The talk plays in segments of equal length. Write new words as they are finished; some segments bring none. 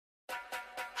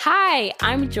Hi,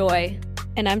 I'm Joy.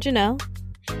 And I'm Janelle.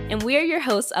 And we are your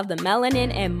hosts of the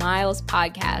Melanin and Miles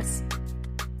podcast.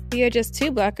 We are just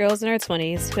two Black girls in our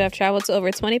 20s who have traveled to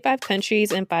over 25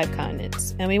 countries and 5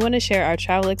 continents. And we want to share our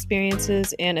travel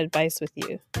experiences and advice with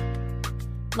you.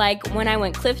 Like when I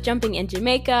went cliff jumping in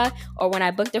Jamaica, or when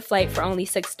I booked a flight for only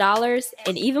 $6,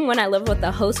 and even when I lived with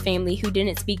a host family who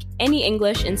didn't speak any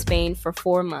English in Spain for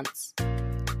 4 months.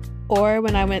 Or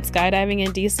when I went skydiving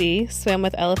in DC, swam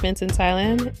with elephants in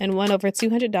Thailand, and won over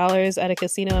 $200 at a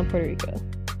casino in Puerto Rico.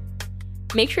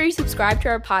 Make sure you subscribe to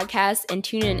our podcast and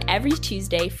tune in every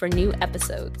Tuesday for new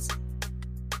episodes.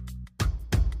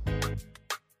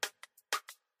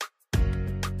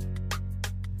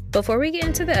 Before we get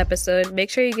into the episode, make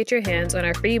sure you get your hands on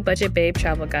our free Budget Babe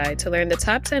travel guide to learn the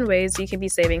top 10 ways you can be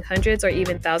saving hundreds or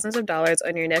even thousands of dollars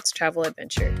on your next travel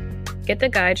adventure. Get the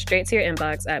guide straight to your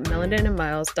inbox at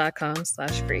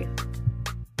melaninandmiles.com/free.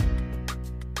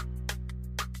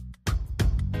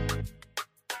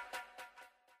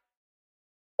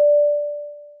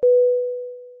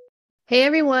 Hey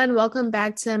everyone, welcome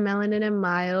back to Melanin and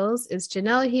Miles. It's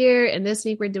Janelle here, and this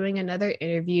week we're doing another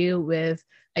interview with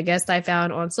a guest I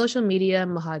found on social media,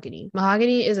 Mahogany.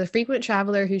 Mahogany is a frequent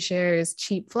traveler who shares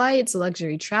cheap flights,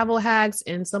 luxury travel hacks,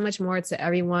 and so much more to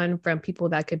everyone from people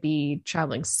that could be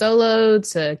traveling solo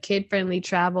to kid-friendly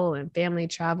travel and family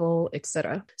travel,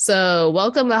 etc. So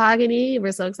welcome, Mahogany.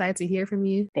 We're so excited to hear from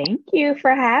you. Thank you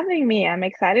for having me. I'm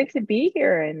excited to be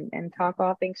here and talk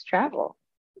all things travel.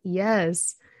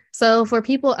 Yes. So for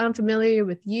people unfamiliar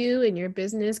with you and your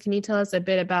business, can you tell us a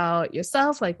bit about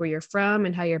yourself, like where you're from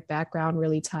and how your background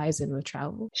really ties in with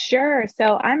travel? Sure.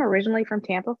 So I'm originally from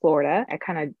Tampa, Florida. I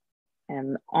kind of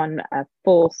am on a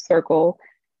full circle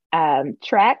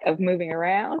track of moving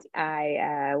around.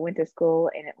 I went to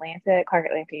school in Atlanta at Clark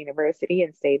Atlanta University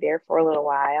and stayed there for a little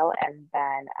while, and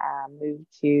then moved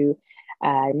to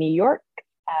New York.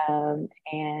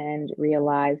 And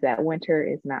realized that winter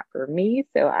is not for me.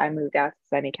 So I moved out to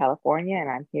sunny California, and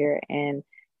I'm here in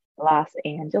Los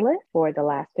Angeles for the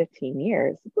last 15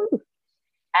 years.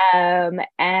 And,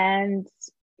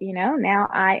 now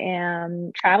I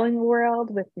am traveling the world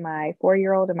with my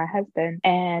 4-year-old and my husband,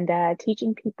 and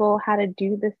teaching people how to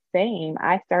do the same.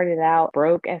 I started out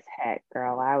broke as heck,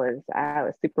 girl. I was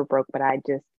super broke, but I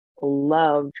just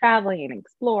loved traveling and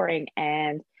exploring,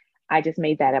 and I just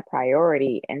made that a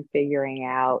priority, and figuring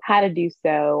out how to do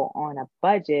so on a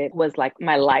budget was like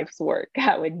my life's work.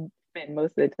 I would spend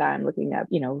most of the time looking up,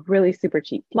 really super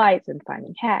cheap flights and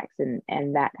finding hacks and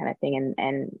that kind of thing.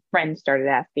 And friends started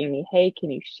asking me, hey, can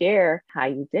you share how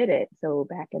you did it? So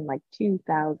back in like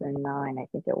 2009, I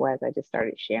think it was, I just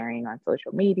started sharing on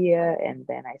social media, and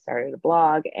then I started a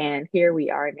blog, and here we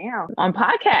are now on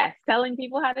podcasts telling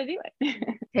people how to do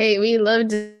it. Hey, we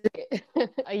loved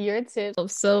your tip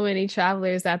of so many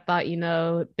travelers that thought,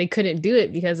 they couldn't do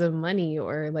it because of money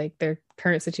or like their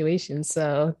current situation.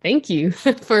 So thank you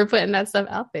for putting that stuff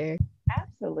out there.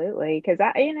 Absolutely. Because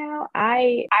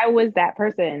I was that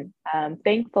person.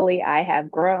 Thankfully, I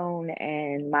have grown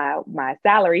and my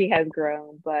salary has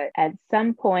grown. But at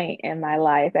some point in my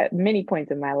life, at many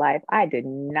points in my life, I did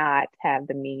not have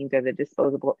the means or the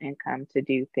disposable income to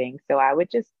do things. So I would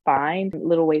just find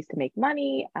little ways to make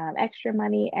money, extra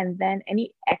money. And then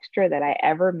any extra that I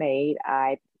ever made,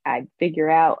 I'd figure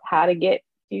out how to get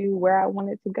to where I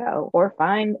wanted to go or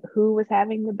find who was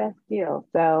having the best deal.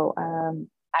 So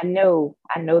I know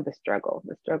the struggle.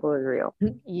 The struggle is real.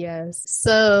 Yes.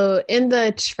 So in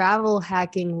the travel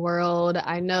hacking world,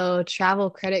 I know travel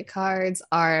credit cards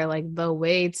are like the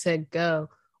way to go.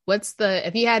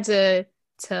 If you had to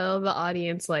tell the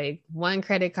audience like one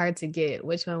credit card to get,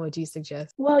 which one would you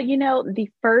suggest? Well, the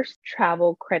first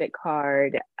travel credit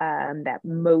card that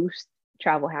most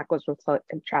travel hackers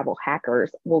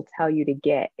will tell you to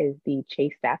get is the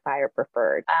Chase Sapphire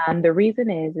Preferred. The reason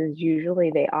is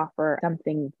usually they offer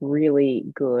something really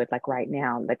good. Like right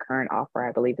now, the current offer,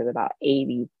 I believe, is about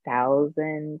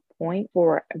 80,000 points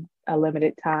for a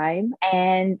limited time.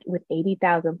 And with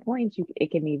 80,000 points, it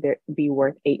can either be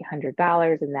worth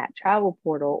 $800 in that travel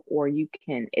portal, or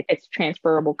it's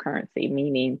transferable currency,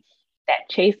 meaning that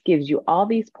Chase gives you all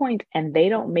these points and they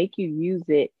don't make you use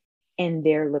it in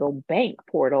their little bank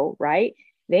portal, right?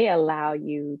 They allow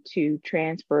you to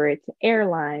transfer it to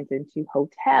airlines and to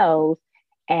hotels,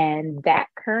 and that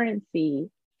currency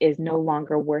is no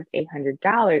longer worth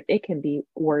 $800. It can be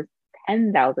worth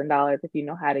 $10,000 if you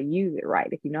know how to use it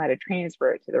right, if you know how to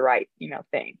transfer it to the right,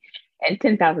 thing. And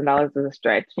 $10,000 is a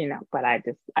stretch, but I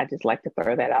just like to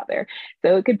throw that out there.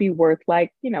 So it could be worth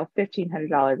like,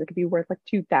 $1,500. It could be worth like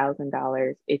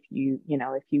 $2,000 if you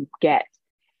get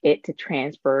it to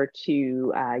transfer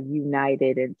to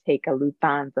United and take a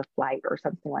Lufthansa flight or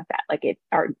something like that. Like it,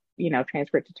 or,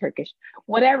 transfer it to Turkish,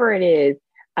 whatever it is.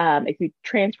 If you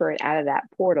transfer it out of that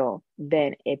portal,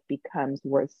 then it becomes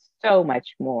worth so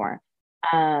much more.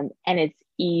 And it's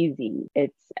easy.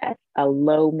 It's at a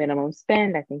low minimum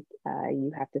spend. I think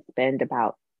you have to spend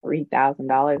about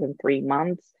 $3,000 in 3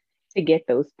 months to get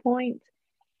those points.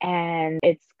 And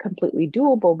it's completely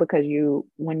doable because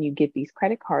when you get these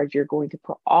credit cards, you're going to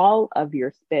put all of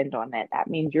your spend on that. That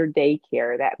means your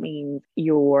daycare, that means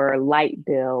your light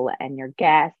bill and your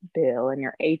gas bill and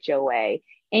your HOA,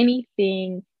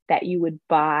 anything that you would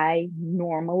buy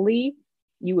normally,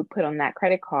 you would put on that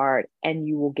credit card and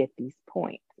you will get these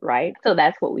points, right? So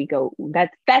that's what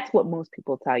that's what most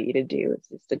people tell you to do. It's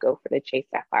just to go for the Chase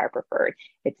Sapphire Preferred.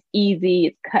 It's easy,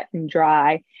 it's cut and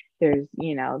dry. There's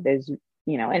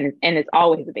and it's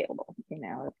always available,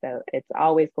 so it's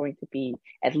always going to be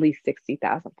at least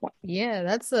 60,000 points. Yeah,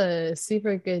 that's a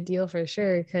super good deal for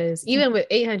sure. Because even with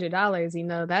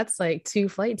 $800, that's like 2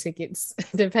 flight tickets,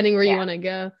 depending where you want to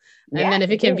go. And then if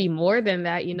it can be more than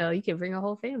that, you can bring a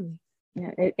whole family.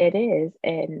 Yeah, it is.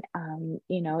 And,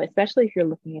 especially if you're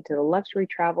looking into the luxury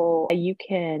travel, you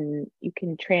can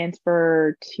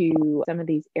transfer to some of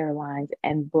these airlines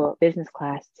and book business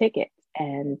class tickets.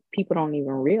 And people don't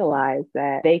even realize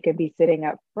that they could be sitting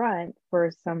up front for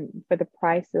the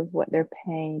price of what they're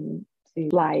paying to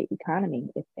fly economy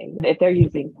if they're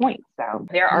using points. So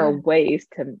there are ways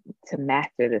to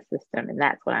master the system, and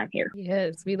that's what I'm here.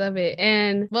 Yes, we love it.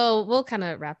 And well, we'll kind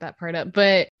of wrap that part up,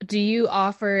 but do you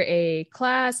offer a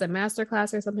master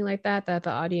class or something like that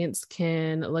the audience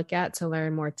can look at to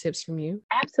learn more tips from you?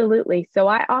 Absolutely. So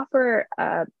I offer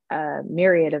a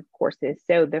myriad of courses.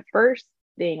 So the first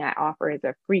thing I offer is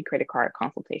a free credit card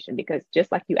consultation, because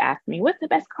just like you asked me, what's the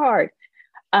best card?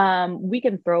 We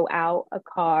can throw out a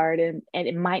card and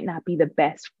it might not be the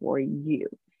best for you.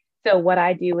 So what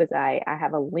I do is I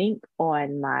have a link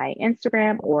on my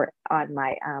Instagram or on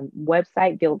my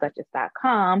website,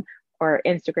 dealduchess.com, or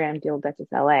Instagram,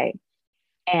 dealduchessla.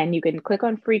 And you can click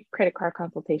on free credit card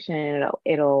consultation and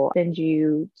it'll send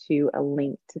you to a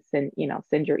link to send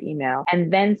your email,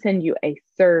 and then send you a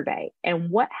survey. And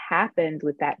what happens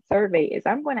with that survey is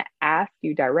I'm going to ask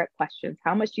you direct questions.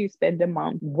 How much do you spend a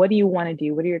month? What do you want to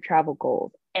do? What are your travel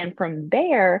goals? And from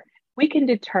there, we can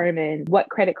determine what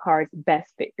credit cards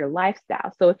best fit your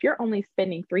lifestyle. So if you're only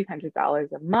spending $300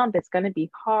 a month, it's going to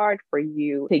be hard for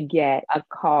you to get a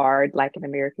card like an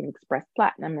American Express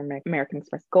Platinum or American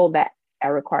Express Gold that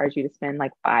requires you to spend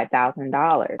like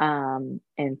 $5,000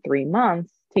 in 3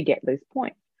 months to get those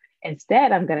points.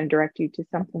 Instead, I'm going to direct you to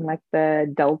something like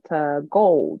the Delta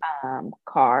Gold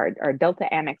card, or Delta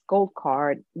Amex Gold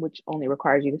card, which only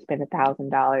requires you to spend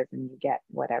 $1,000 and you get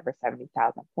whatever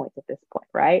 70,000 points at this point,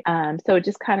 right? So it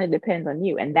just kind of depends on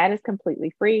you, and that is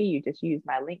completely free. You just use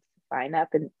my link to sign up,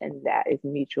 and that is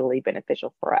mutually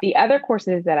beneficial for us. The other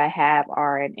courses that I have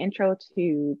are an intro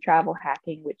to travel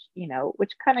hacking, which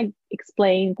kind of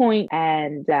explains point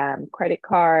and credit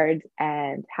cards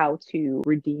and how to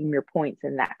redeem your points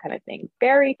and that kind of thing.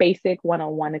 Very basic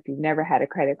 101 if you've never had a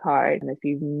credit card and if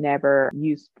you've never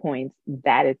used points,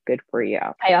 that is good for you.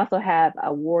 I also have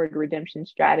a award redemption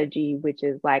strategy, which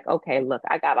is like, okay, look,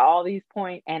 I got all these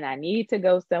points and I need to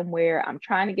go somewhere. I'm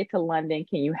trying to get to London.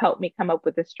 Can you help me come up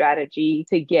with a strategy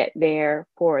to get there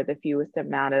for the fewest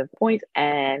amount of points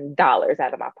and dollars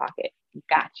out of my pocket?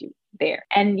 Got you there.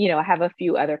 And, I have a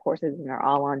few other courses and they're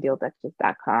all on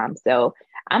dealduchess.com. So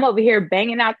I'm over here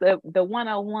banging out the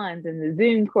 101s and the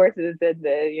Zoom courses and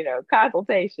the,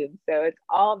 consultations. So it's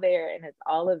all there and it's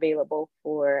all available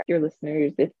for your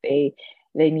listeners if they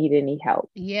need any help.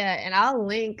 Yeah, and I'll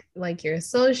link like your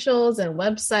socials and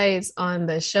websites on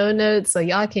the show notes so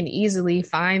y'all can easily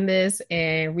find this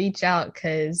and reach out,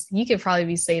 because you could probably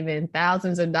be saving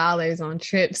thousands of dollars on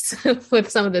trips with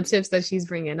some of the tips that she's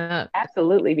bringing up.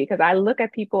 Absolutely, because I look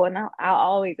at people and I'll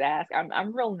always ask.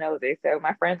 I'm real nosy, so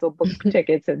my friends will book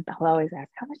tickets and I'll always ask,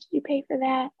 how much did you pay for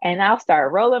that? And I'll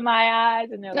start rolling my eyes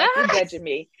and they're like, you're judging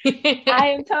me.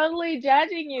 I am totally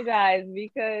judging you guys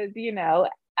because,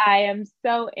 I am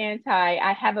so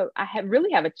I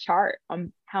really have a chart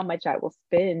on how much I will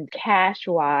spend cash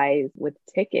wise with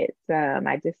tickets.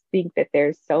 I just think that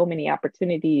there's so many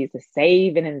opportunities to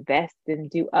save and invest and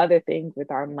do other things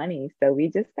with our money. So we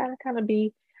just gotta kind of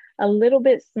be a little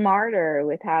bit smarter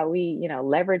with how we,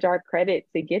 leverage our credit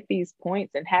to get these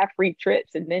points and have free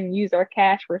trips, and then use our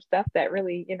cash for stuff that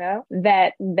really,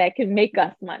 that can make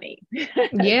us money.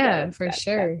 Yeah, for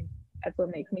sure. That's what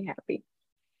makes me happy.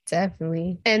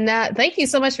 Definitely. And thank you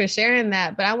so much for sharing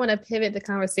that. But I want to pivot the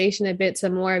conversation a bit to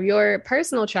more of your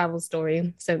personal travel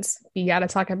story, since we got to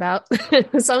talk about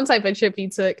some type of trip you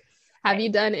took. Have you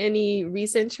done any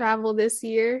recent travel this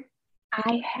year?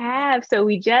 I have. So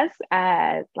we just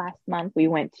last month we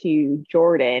went to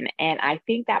Jordan, and I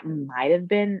think that might have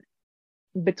been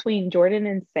between Jordan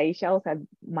and Seychelles.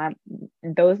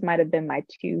 Those might have been my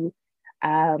two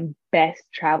best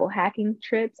travel hacking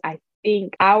trips. I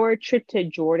think our trip to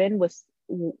Jordan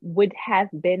would have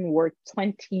been worth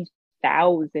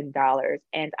 $20,000,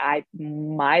 and I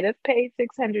might have paid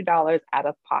 $600 out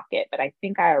of pocket, but I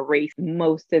think I erased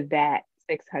most of that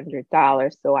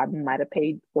 $600, so I might have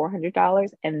paid $400,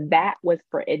 and that was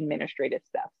for administrative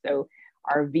stuff. So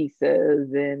our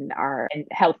visas and our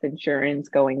health insurance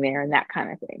going there and that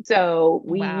kind of thing. So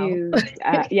we Wow. used,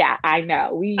 yeah, I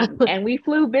know. We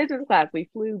flew business class.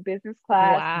 We flew business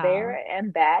class Wow. there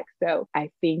and back. So I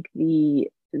think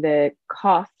the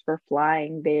cost for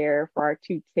flying there for our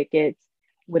two tickets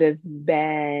would have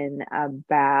been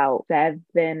about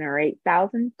 $7,000 or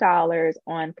 $8,000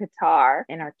 on Qatar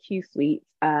in our Q suites.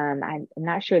 I'm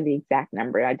not sure the exact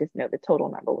number. I just know the total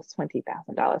number was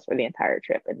 $20,000 for the entire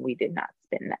trip, and we did not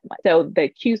spend that much. So the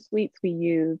Q suites, we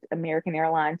used American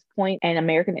Airlines point, and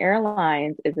American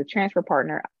Airlines is a transfer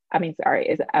partner. Is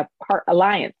a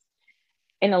alliance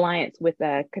with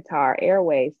Qatar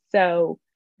Airways. So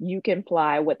you can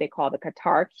fly what they call the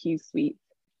Qatar Q suite,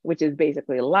 which is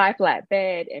basically a lie flat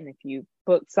bed. And if you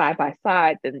book side by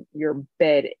side, then your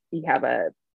bed, you have a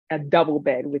double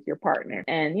bed with your partner.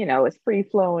 And, it's free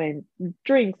flowing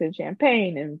drinks and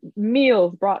champagne and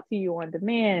meals brought to you on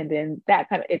demand. And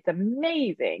it's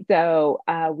amazing. So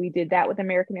we did that with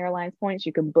American Airlines points.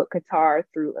 You can book Qatar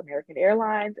through American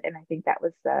Airlines. And I think that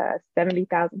was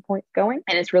 70,000 points going.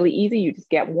 And it's really easy. You just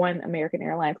get one American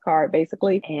Airlines card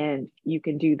basically, and you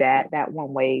can do that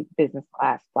one way business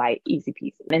class flight, easy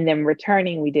peasy. And then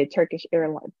returning, we did Turkish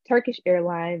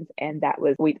Airlines. And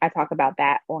I talk about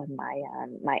that on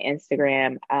my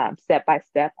Instagram, step by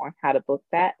step on how to book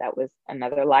that. That was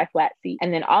another lie flat seat.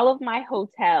 And then all of my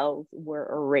hotels were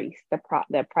erased.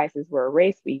 The prices were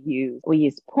erased. We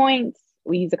used points.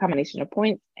 We use a combination of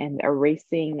points and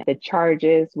erasing the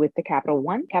charges with the Capital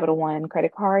One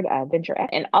credit card, Venture X.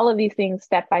 And all of these things,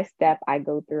 step by step, I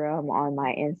go through them on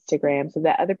my Instagram so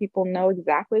that other people know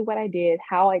exactly what I did,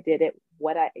 how I did it,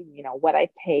 what I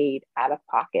paid out of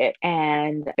pocket.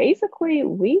 And basically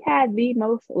we had the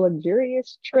most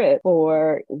luxurious trip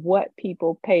for what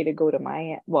people pay to go to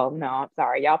Miami. Well, no, I'm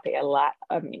sorry. Y'all pay a lot.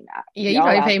 Yeah, you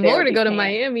probably pay more to go to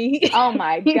Miami. Oh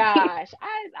my gosh.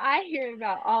 I hear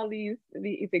about all these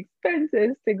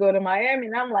expenses to go to Miami,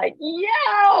 and I'm like, yo,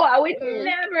 I would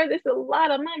never. This is a lot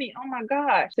of money. Oh my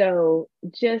gosh. So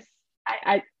just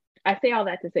I say all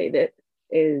that to say that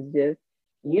is just,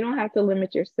 you don't have to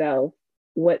limit yourself.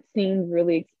 What seems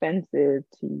really expensive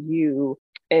to you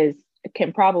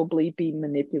can probably be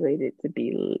manipulated to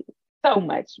be so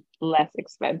much less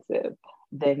expensive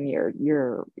than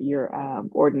your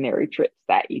ordinary trips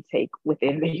that you take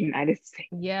within the United States.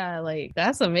 Yeah, like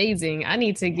that's amazing. I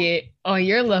need to get on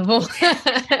your level.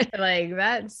 Like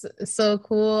that's so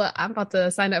cool. I'm about to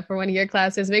sign up for one of your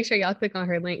classes. Make sure y'all click on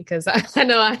her link because I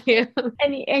know I am.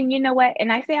 And you know what?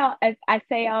 And I say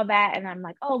all that, and I'm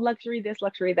like, oh, luxury this,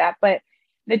 luxury that, but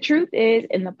the truth is,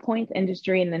 in the points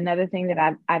industry, and another thing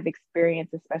that I've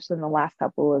experienced, especially in the last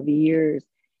couple of years,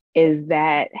 is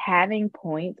that having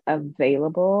points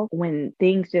available when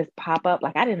things just pop up.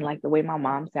 Like, I didn't like the way my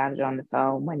mom sounded on the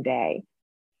phone one day.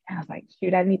 I was like,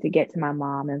 shoot, I need to get to my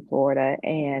mom in Florida.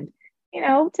 And,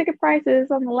 ticket prices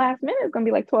on the last minute is going to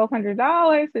be like $1,200,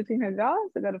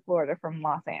 $1,500 to go to Florida from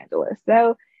Los Angeles.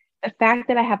 So the fact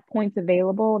that I have points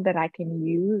available that I can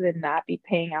use and not be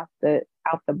paying out the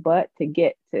butt to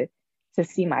get to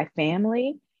see my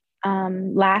family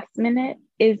last minute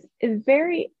is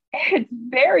very, it's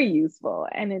very useful.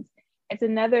 And it's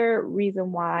another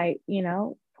reason why,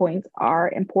 points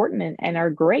are important and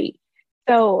are great.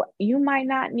 So you might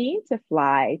not need to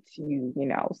fly to,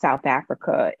 South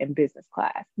Africa in business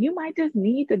class. You might just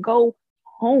need to go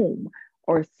home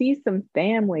or see some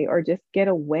family or just get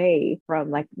away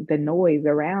from like the noise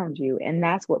around you. And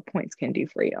that's what points can do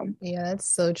for you. Yeah, that's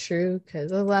so true. Because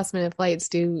those last minute flights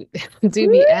do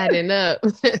be adding up.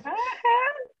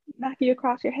 Knock you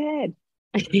across your head.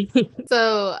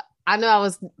 So I know I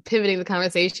was pivoting the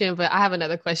conversation, but I have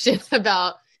another question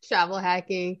about travel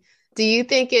hacking. Do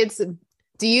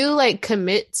you like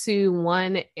commit to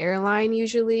one airline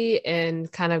usually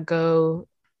and kind of go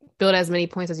build as many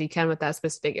points as you can with that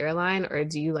specific airline, or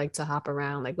do you like to hop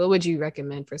around? Like, what would you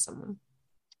recommend for someone?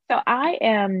 So I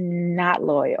am not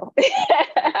loyal.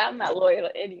 I'm not loyal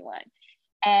to anyone.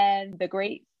 And the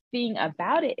great thing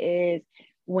about it is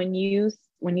when you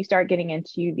start getting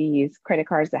into these credit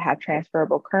cards that have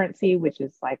transferable currency, which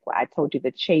is like what I told you,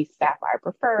 the Chase Sapphire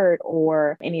Preferred,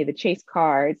 or any of the Chase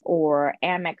cards, or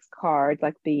Amex cards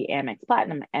like the Amex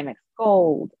Platinum, Amex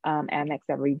Gold, Amex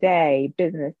Everyday,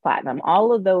 Business Platinum,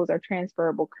 all of those are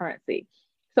transferable currency.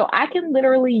 So I can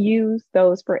literally use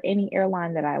those for any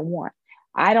airline that I want.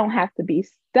 I don't have to be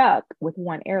stuck with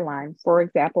one airline. For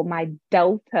example, my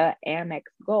Delta Amex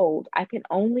Gold, I can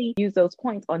only use those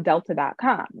points on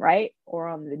delta.com, right? Or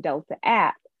on the Delta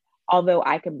app. Although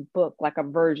I can book like a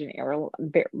Virgin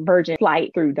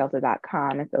flight through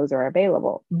delta.com if those are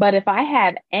available. But if I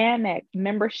had Amex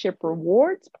membership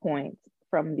rewards points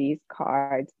from these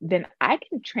cards, then I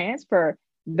can transfer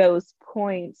those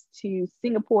points to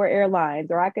Singapore Airlines,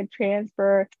 or I could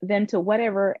transfer them to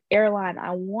whatever airline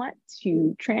I want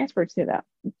to transfer to them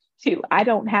to. I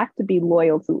don't have to be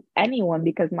loyal to anyone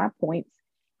because my points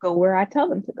go where I tell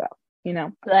them to go.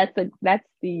 So that's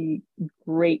the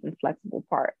great and flexible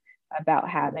part about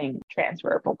having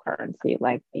transferable currency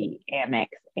like the Amex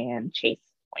and Chase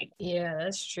points. Yeah,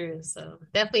 that's true. So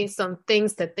definitely some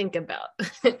things to think about.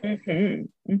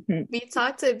 We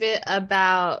talked a bit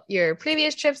about your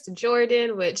previous trips to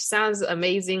Jordan, which sounds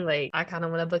amazing. Like, I kind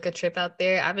of want to book a trip out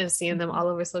there. I've been seeing them all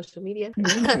over social media.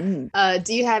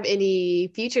 Do you have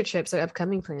any future trips or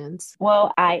upcoming plans?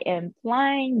 Well, I am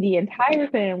flying the entire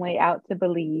family out to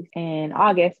Belize in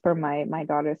August for my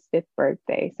daughter's 5th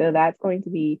birthday. So that's going to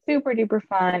be super duper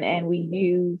fun. And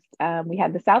we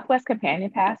had the Southwest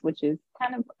Companion Pass, which is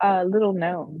kind of little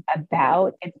known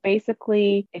about. It's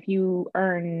basically, if you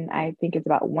earn, I think it's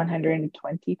about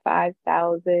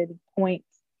 125,000 points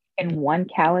in one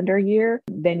calendar year,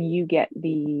 then you get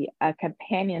the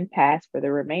companion pass for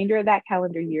the remainder of that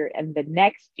calendar year and the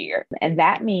next year. And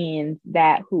that means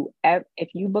that if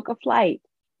you book a flight,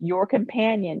 your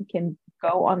companion can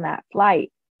go on that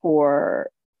flight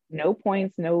for no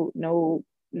points, no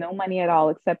money at all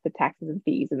except the taxes and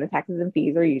fees. And the taxes and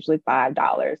fees are usually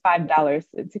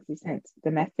 $5.60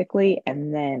 domestically,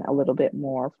 and then a little bit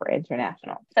more for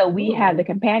international. So we have the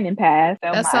companion pass.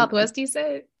 So that's Southwest, you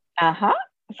said? Uh-huh.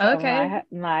 So okay.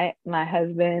 My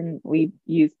husband, we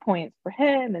use points for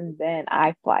him, and then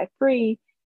I fly free.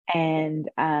 And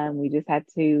we just had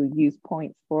to use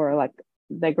points for like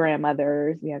the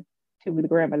grandmothers. We have 2 of the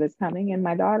grandmothers coming and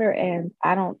my daughter. And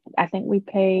I think we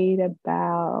paid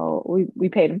we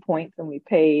paid in points, and we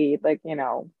paid like,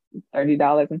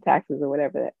 $30 in taxes or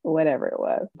whatever it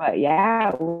was. But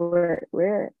yeah, we're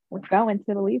going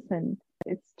to the lease, and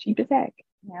it's cheap as heck,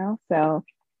 so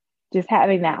just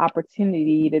having that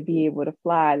opportunity to be able to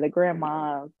fly the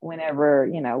grandma whenever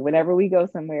we go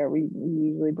somewhere, we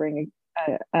usually bring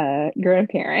a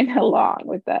grandparent along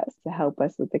with us to help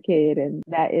us with the kid. And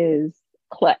that is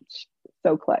clutch.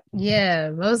 So clutch. Yeah,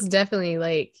 most definitely.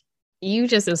 Like, you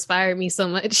just inspired me so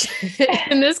much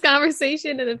in this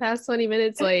conversation in the past 20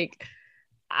 minutes. Like,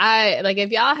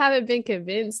 if y'all haven't been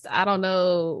convinced, I don't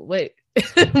know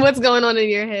what's going on in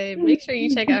your head. Make sure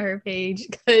you check out her page,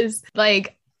 because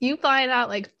like, you find out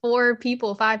like 5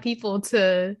 people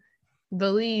to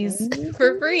Belize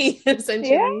for free,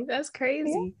 essentially. Yeah. That's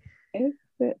crazy. Yeah.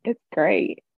 It's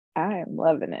great. I am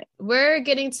loving it. We're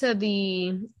getting to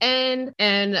the end,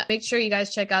 and make sure you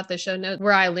guys check out the show notes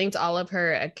where I linked all of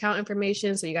her account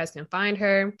information so you guys can find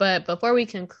her. But before we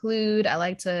conclude, I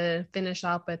like to finish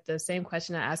off with the same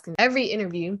question I ask in every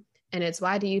interview, and it's,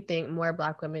 why do you think more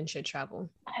Black women should travel?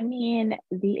 I mean,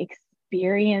 the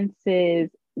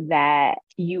experiences that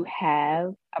you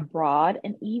have abroad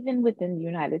and even within the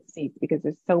United States, because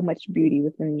there's so much beauty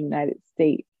within the United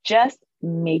States, just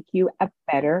make you a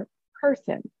better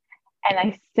person. And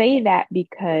I say that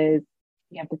because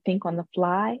you have to think on the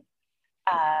fly.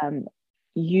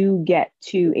 You get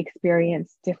to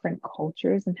experience different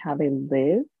cultures and how they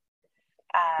live.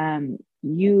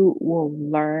 You will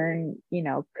learn,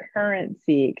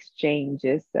 currency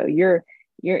exchanges. So you're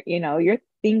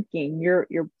thinking,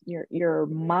 your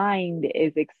mind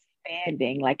is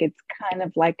expanding. Like, it's kind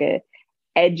of like a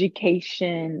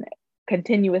education,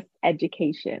 continuous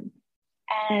education.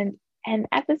 And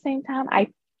at the same time, I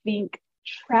think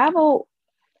travel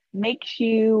makes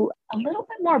you a little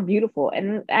bit more beautiful.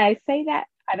 And I say that,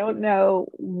 I don't know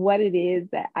what it is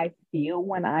that I feel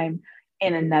when I'm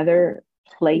in another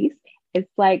place. It's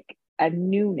like a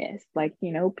newness, like,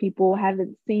 people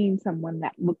haven't seen someone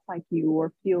that looks like you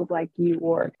or feels like you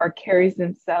or carries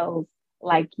themselves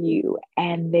like you,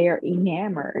 and they're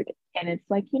enamored. And it's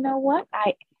like,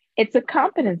 it's a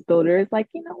confidence builder. It's like,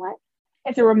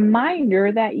 It's a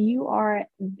reminder that you are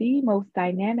the most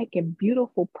dynamic and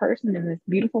beautiful person in this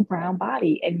beautiful brown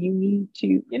body. And you need to,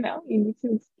 you need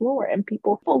to explore. And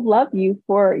people will love you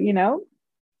for,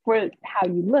 for how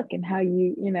you look and how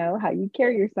how you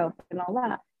carry yourself and all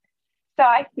that. So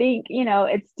I think,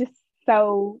 it's just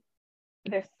so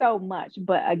there's so much,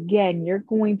 but again, you're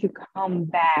going to come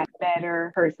back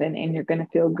better person and you're going to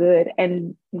feel good.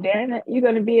 And then you're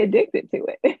going to be addicted to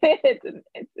it.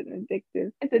 An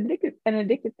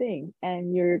addictive thing.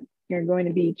 And you're going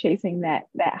to be chasing that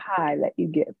high that you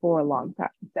get for a long time.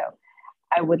 So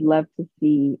I would love to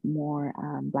see more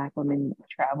Black women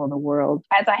travel the world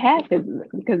as I have,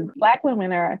 because Black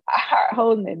women are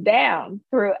holding it down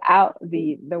throughout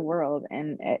the world,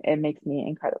 and it makes me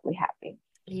incredibly happy.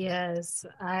 Yes,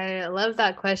 I love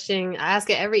that question. I ask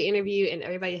it every interview and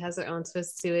everybody has their own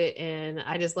twist to it. And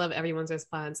I just love everyone's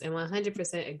response and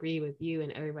 100% agree with you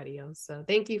and everybody else. So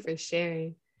thank you for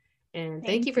sharing. And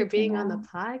thank you for being on the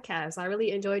podcast. I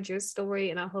really enjoyed your story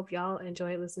and I hope y'all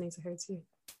enjoyed listening to her too.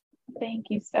 Thank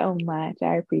you so much.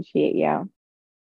 I appreciate you.